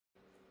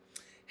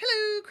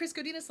Chris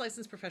Godinez,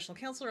 licensed professional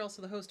counselor,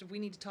 also the host of We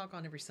Need to Talk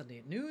on every Sunday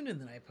at noon, and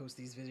then I post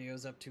these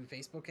videos up to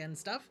Facebook and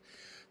stuff.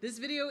 This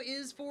video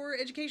is for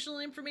educational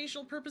and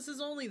informational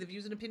purposes only. The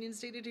views and opinions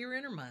stated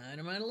herein are mine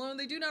and mine alone.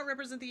 They do not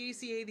represent the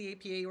ACA, the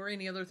APA, or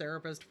any other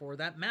therapist for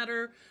that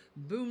matter.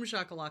 Boom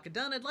shakalaka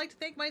done. I'd like to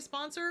thank my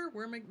sponsor.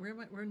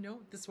 No,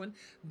 this one.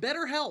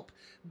 BetterHelp.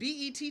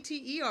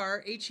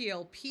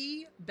 BetterHelp.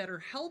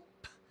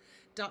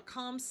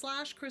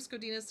 BetterHelp.com/Chris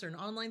Godinez. They're an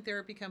online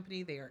therapy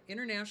company. They are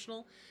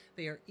international.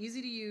 They are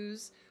easy to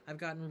use. I've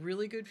gotten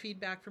really good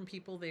feedback from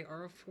people. They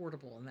are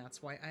affordable, and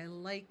that's why I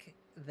like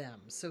them.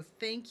 So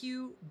thank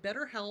you,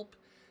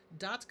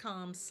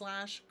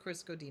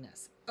 BetterHelp.com/Chris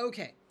Godinez.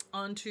 Okay,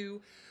 on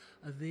to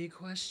the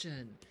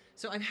question.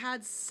 So I've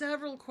had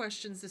several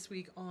questions this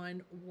week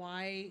on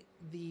why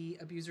the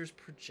abusers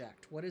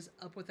project. What is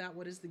up with that?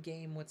 What is the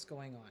game? What's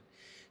going on?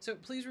 So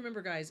please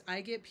remember, guys,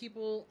 I get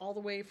people all the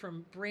way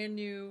from brand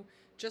new,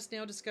 just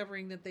now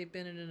discovering that they've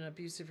been in an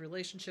abusive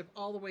relationship,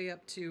 all the way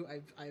up to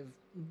I've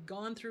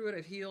gone through it,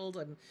 I've healed,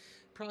 I'm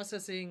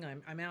processing,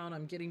 I'm out,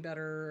 I'm getting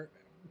better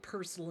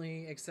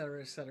personally,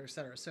 etc., etc.,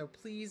 etc. So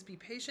please be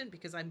patient,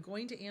 because I'm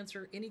going to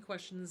answer any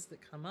questions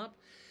that come up,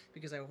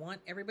 because I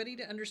want everybody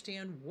to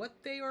understand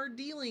what they are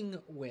dealing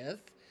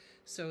with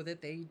so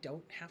that they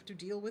don't have to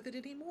deal with it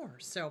anymore.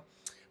 So,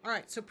 all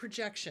right, so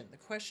projection. The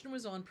question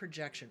was on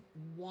projection.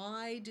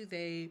 Why do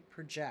they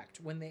project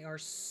when they are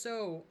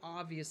so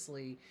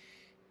obviously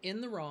in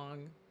the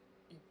wrong,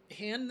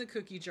 hand in the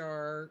cookie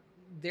jar,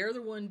 they're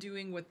the one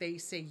doing what they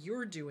say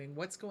you're doing?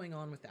 What's going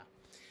on with that?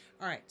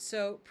 All right,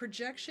 so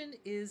projection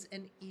is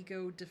an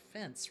ego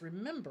defense.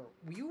 Remember,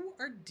 you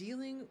are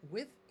dealing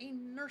with a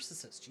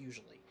narcissist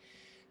usually.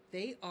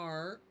 They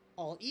are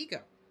all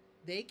ego.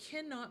 They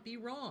cannot be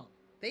wrong.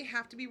 They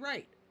have to be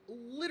right,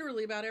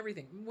 literally about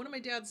everything. One of my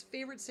dad's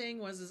favorite saying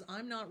was,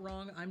 I'm not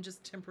wrong, I'm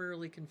just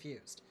temporarily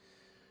confused.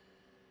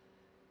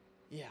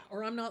 Yeah,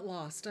 or I'm not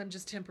lost, I'm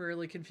just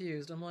temporarily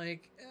confused. I'm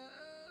like,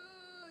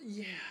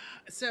 yeah.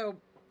 So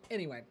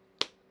anyway,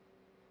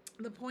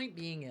 the point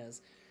being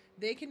is,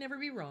 they can never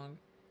be wrong.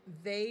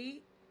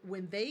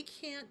 When they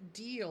can't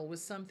deal with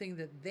something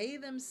that they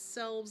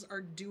themselves are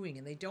doing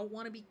and they don't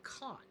want to be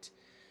caught,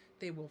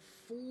 they will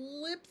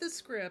flip the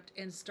script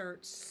and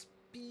start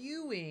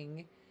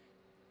spewing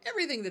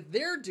everything that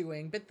they're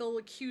doing, but they'll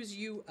accuse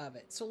you of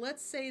it. So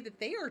let's say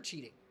that they are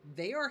cheating.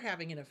 They are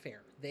having an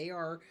affair. They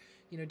are,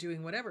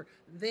 doing whatever.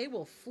 They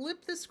will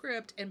flip the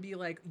script and be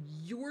like,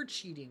 you're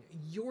cheating.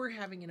 You're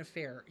having an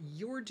affair.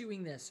 You're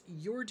doing this.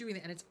 You're doing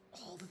that. And it's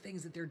all the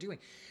things that they're doing.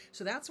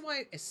 So that's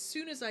why as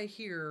soon as I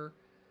hear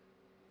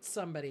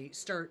somebody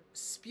start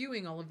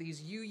spewing all of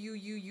these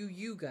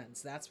you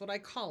guns, that's what I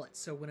call it.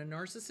 So when a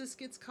narcissist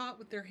gets caught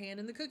with their hand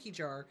in the cookie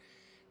jar,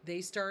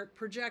 they start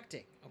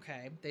projecting,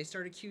 okay? They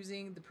start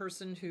accusing the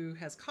person who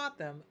has caught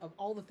them of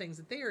all the things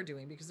that they are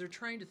doing, because they're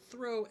trying to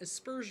throw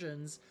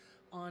aspersions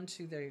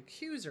onto the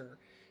accuser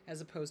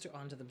as opposed to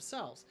onto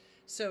themselves.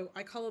 So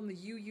I call them the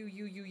you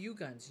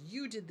guns.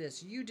 You did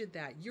this, you did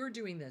that, you're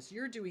doing this,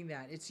 you're doing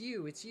that, it's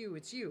you, it's you,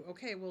 it's you.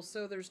 Okay, well,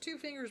 so there's 2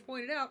 fingers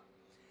pointed out.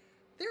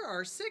 There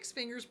are 6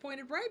 fingers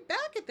pointed right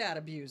back at that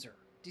abuser.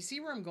 Do you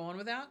see where I'm going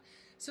with that?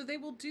 So they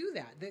will do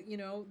that.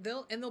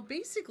 They'll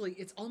basically,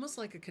 it's almost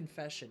like a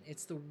confession.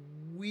 It's the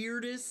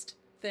weirdest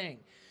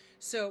thing.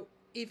 So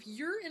if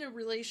you're in a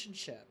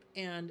relationship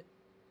and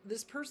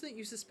this person that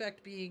you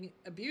suspect being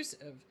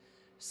abusive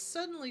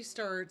suddenly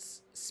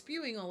starts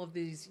spewing all of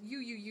these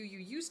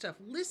you stuff,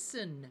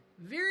 listen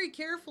very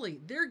carefully.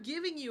 They're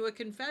giving you a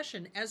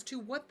confession as to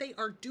what they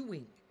are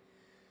doing.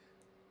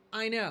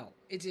 I know,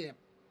 it's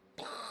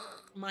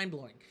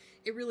mind-blowing.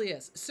 It really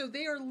is. So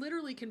they are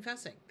literally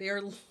confessing. They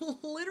are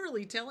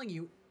literally telling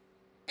you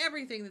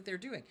everything that they're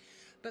doing.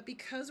 But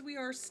because we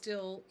are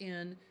still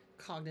in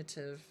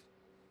cognitive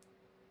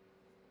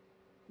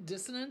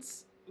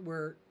dissonance,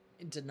 we're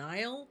in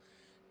denial,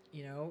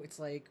 it's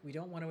like we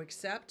don't want to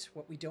accept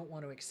what we don't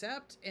want to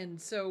accept.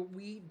 And so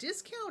we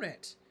discount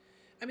it.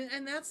 I mean,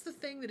 and that's the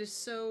thing that is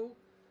so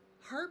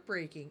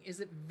heartbreaking, is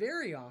that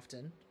very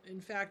often, in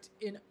fact,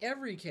 in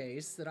every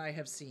case that I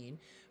have seen,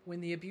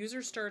 when the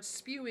abuser starts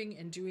spewing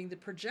and doing the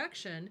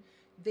projection,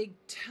 they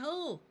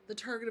tell the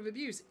target of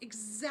abuse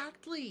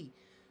exactly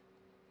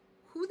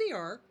who they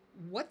are,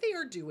 what they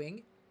are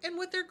doing, and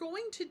what they're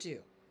going to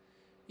do.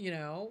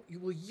 Well,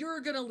 you're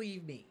going to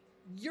leave me.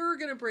 You're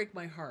going to break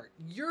my heart.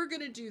 You're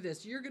going to do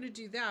this. You're going to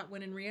do that.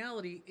 When in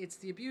reality, it's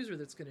the abuser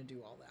that's going to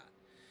do all that.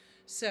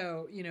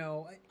 So,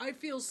 I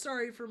feel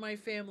sorry for my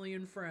family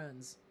and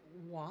friends.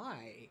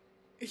 Why?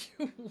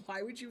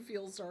 Why would you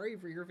feel sorry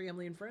for your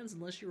family and friends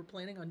unless you were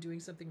planning on doing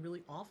something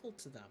really awful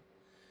to them?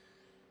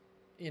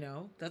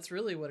 That's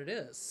really what it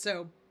is.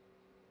 So,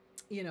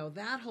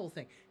 that whole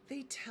thing,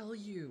 they tell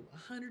you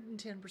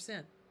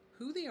 110%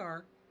 who they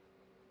are,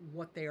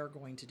 what they are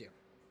going to do.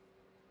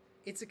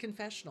 It's a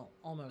confessional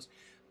almost.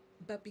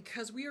 But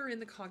because we are in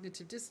the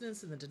cognitive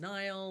dissonance and the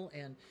denial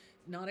and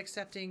not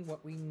accepting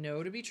what we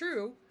know to be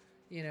true,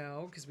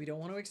 because we don't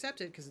want to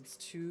accept it because it's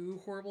too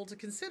horrible to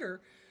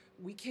consider,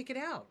 we kick it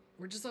out.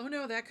 We're just, oh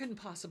no, that couldn't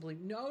possibly,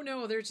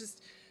 no, they're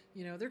just,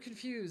 they're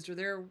confused or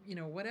they're,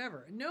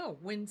 whatever. No,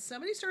 when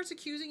somebody starts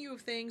accusing you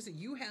of things that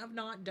you have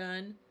not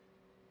done,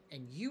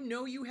 and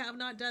you have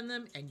not done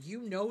them, and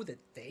you know that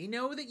they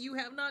know that you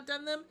have not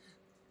done them,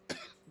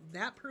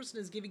 that person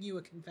is giving you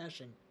a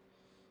confession.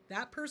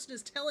 That person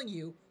is telling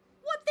you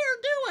what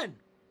they're doing.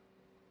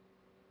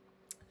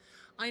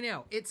 I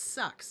know, it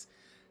sucks.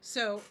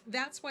 So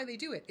that's why they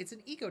do it. It's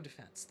an ego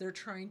defense. They're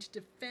trying to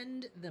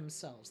defend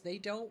themselves. They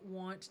don't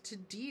want to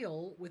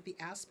deal with the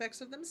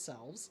aspects of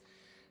themselves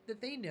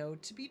that they know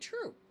to be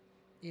true.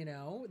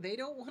 They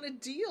don't want to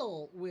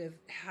deal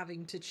with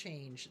having to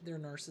change their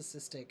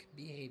narcissistic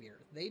behavior.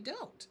 They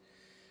don't.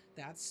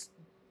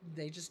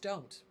 They just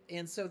don't.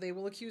 And so they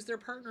will accuse their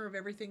partner of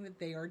everything that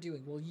they are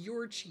doing. Well,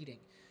 you're cheating.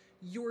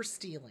 You're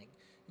stealing.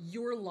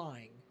 You're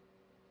lying.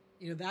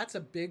 That's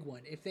a big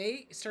one. If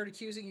they start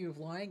accusing you of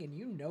lying and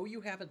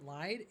you haven't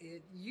lied,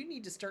 you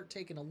need to start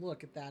taking a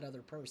look at that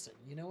other person.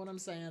 You know what I'm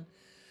saying?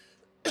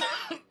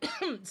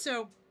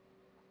 So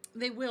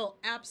they will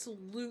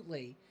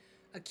absolutely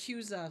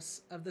accuse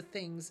us of the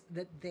things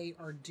that they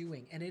are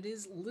doing. And it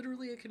is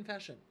literally a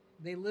confession.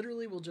 They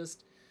literally will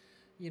just,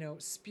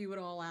 spew it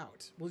all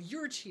out. Well,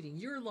 you're cheating,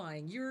 you're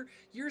lying,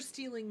 you're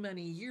stealing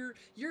money,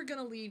 you're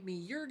gonna leave me,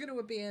 you're gonna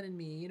abandon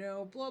me,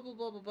 blah, blah,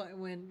 blah, blah, blah.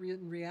 When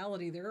in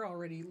reality, they're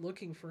already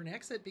looking for an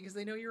exit because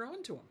they know you're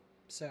on to them.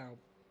 So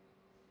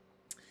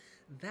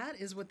that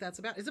is what that's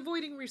about. It's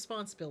avoiding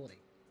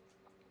responsibility.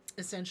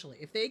 Essentially,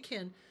 if they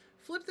can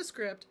flip the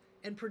script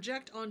and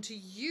project onto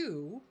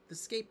you, the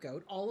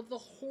scapegoat, all of the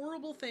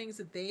horrible things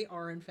that they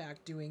are in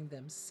fact doing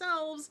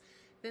themselves,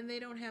 then they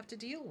don't have to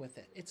deal with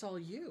it. It's all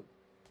you.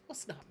 Well,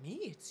 it's not me,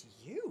 it's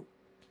you.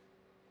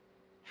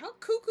 How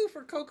cuckoo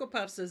for Cocoa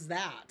Puffs is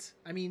that?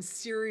 I mean,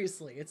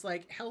 seriously, it's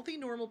like healthy,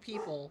 normal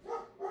people.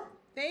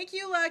 Thank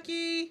you,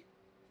 Lucky.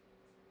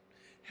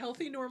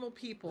 Healthy, normal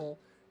people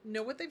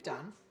know what they've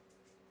done,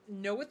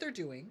 know what they're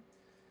doing,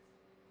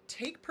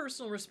 take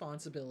personal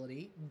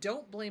responsibility,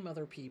 don't blame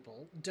other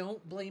people,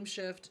 don't blame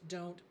shift,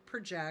 don't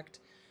project,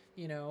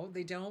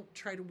 they don't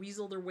try to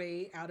weasel their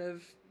way out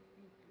of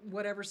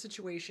whatever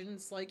situation.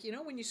 It's like,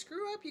 when you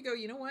screw up, you go,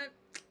 you know what?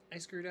 I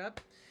screwed up.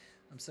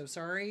 I'm so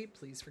sorry.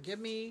 Please forgive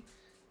me.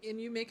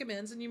 And you make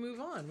amends and you move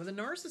on. With a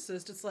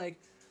narcissist, it's like,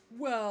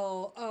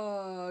 well,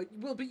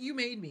 but you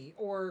made me,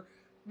 or,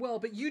 well,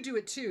 but you do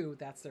it too.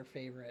 That's their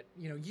favorite.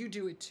 You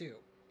do it too.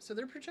 So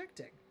they're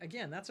projecting.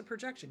 Again, that's a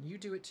projection. You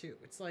do it too.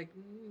 It's like,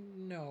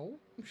 no,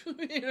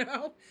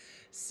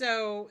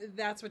 So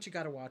that's what you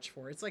got to watch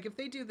for. It's like if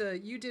they do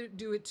you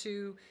do it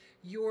too,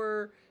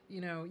 you're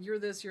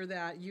this, you're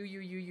that,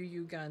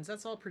 you guns.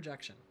 That's all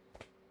projection.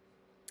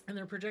 And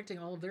they're projecting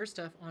all of their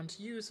stuff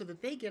onto you so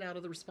that they get out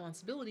of the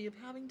responsibility of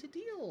having to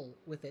deal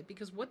with it.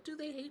 Because what do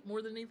they hate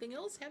more than anything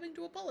else? Having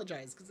to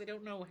apologize because they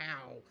don't know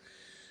how.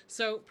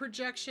 So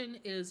projection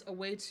is a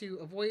way to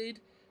avoid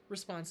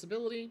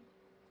responsibility.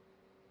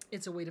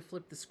 It's a way to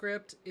flip the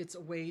script. It's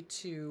a way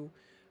to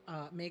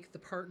make the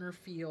partner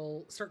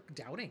start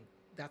doubting.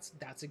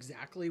 That's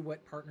exactly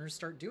what partners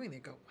start doing. They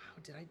go,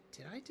 wow, did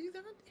I do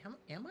that?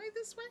 Am I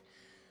this way?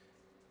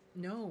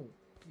 No,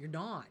 you're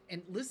not.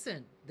 And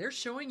listen, they're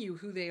showing you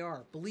who they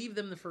are. Believe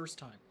them the first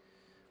time.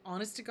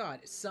 Honest to God,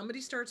 if somebody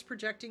starts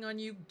projecting on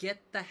you,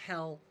 get the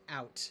hell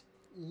out.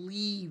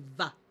 Leave.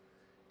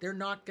 They're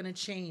not going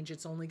to change.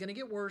 It's only going to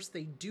get worse.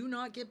 They do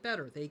not get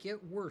better. They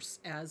get worse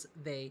as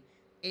they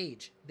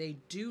age. They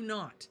do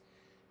not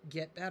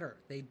get better.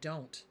 They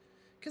don't.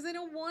 Because they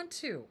don't want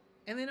to.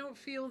 And they don't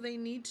feel they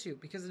need to.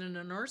 Because in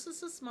a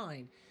narcissist's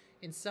mind,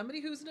 in somebody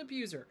who's an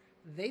abuser,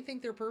 they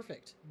think they're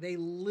perfect. They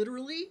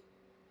literally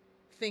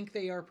think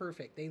they are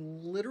perfect. They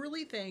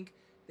literally think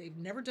they've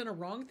never done a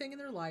wrong thing in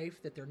their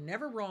life, that they're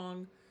never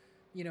wrong.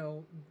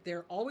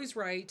 They're always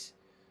right.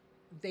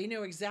 They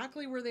know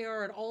exactly where they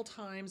are at all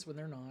times when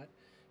they're not.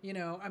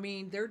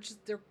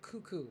 They're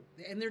cuckoo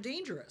and they're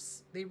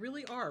dangerous. They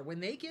really are. When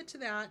they get to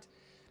that,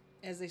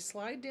 as they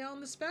slide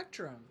down the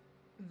spectrum,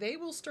 they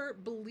will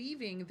start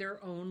believing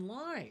their own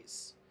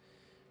lies.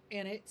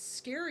 And it's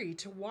scary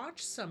to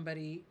watch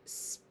somebody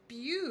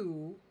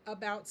spew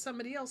about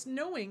somebody else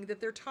knowing that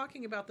they're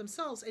talking about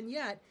themselves, and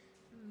yet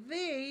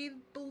they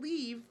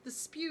believe the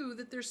spew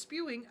that they're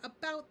spewing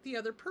about the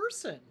other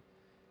person.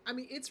 I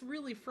mean, it's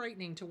really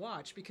frightening to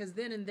watch, because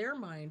then in their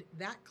mind,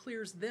 that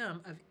clears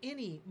them of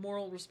any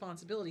moral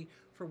responsibility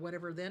for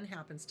whatever then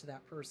happens to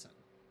that person.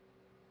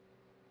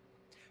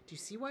 Do you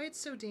see why it's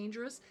so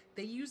dangerous?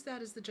 They use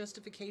that as the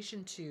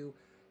justification to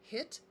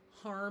hit,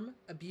 harm,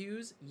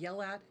 abuse,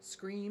 yell at,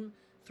 scream,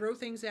 throw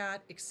things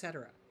at,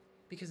 etc.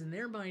 Because in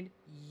their mind,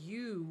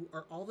 you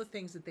are all the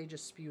things that they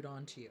just spewed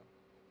onto you,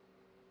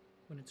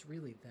 when it's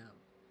really them.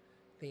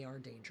 They are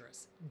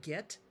dangerous.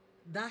 Get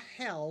the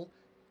hell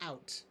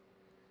out.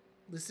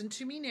 Listen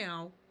to me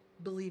now,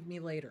 believe me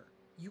later.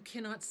 You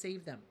cannot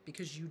save them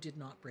because you did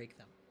not break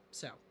them.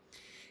 So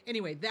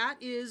anyway, that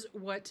is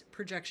what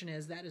projection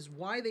is. That is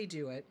why they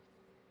do it.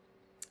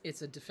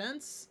 It's a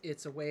defense.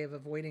 It's a way of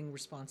avoiding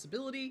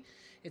responsibility.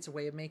 It's a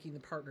way of making the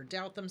partner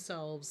doubt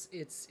themselves.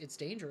 It's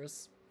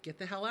dangerous. get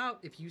the hell out.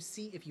 If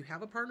you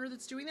have a partner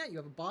that's doing that, you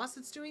have a boss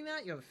that's doing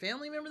that, you have a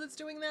family member that's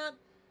doing that,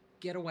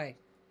 get away.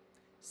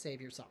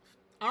 Save yourself.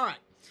 All right.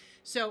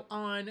 So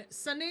on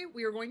Sunday,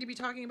 we are going to be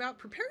talking about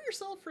prepare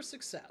yourself for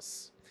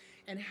success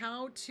and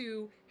how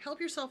to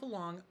help yourself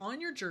along on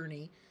your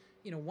journey.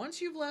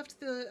 Once you've left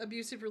the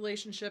abusive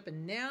relationship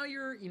and now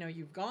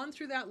you've gone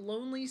through that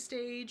lonely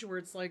stage where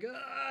it's like,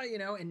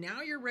 and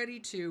now you're ready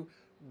to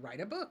write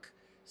a book,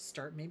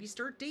 start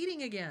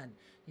dating again,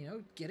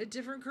 get a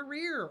different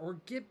career or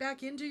get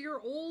back into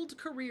your old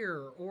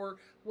career or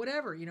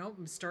whatever,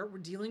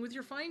 start dealing with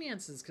your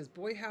finances, because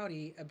boy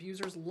howdy,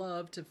 abusers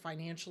love to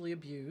financially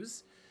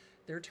abuse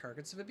their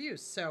targets of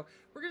abuse. So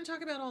we're going to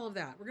talk about all of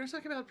that. We're going to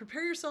talk about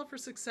prepare yourself for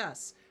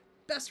success.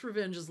 Best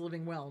revenge is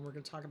living well, and we're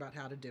going to talk about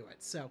how to do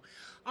it. So,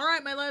 all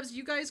right, my loves,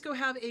 you guys go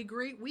have a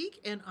great week,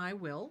 and I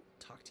will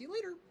talk to you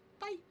later.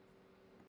 Bye.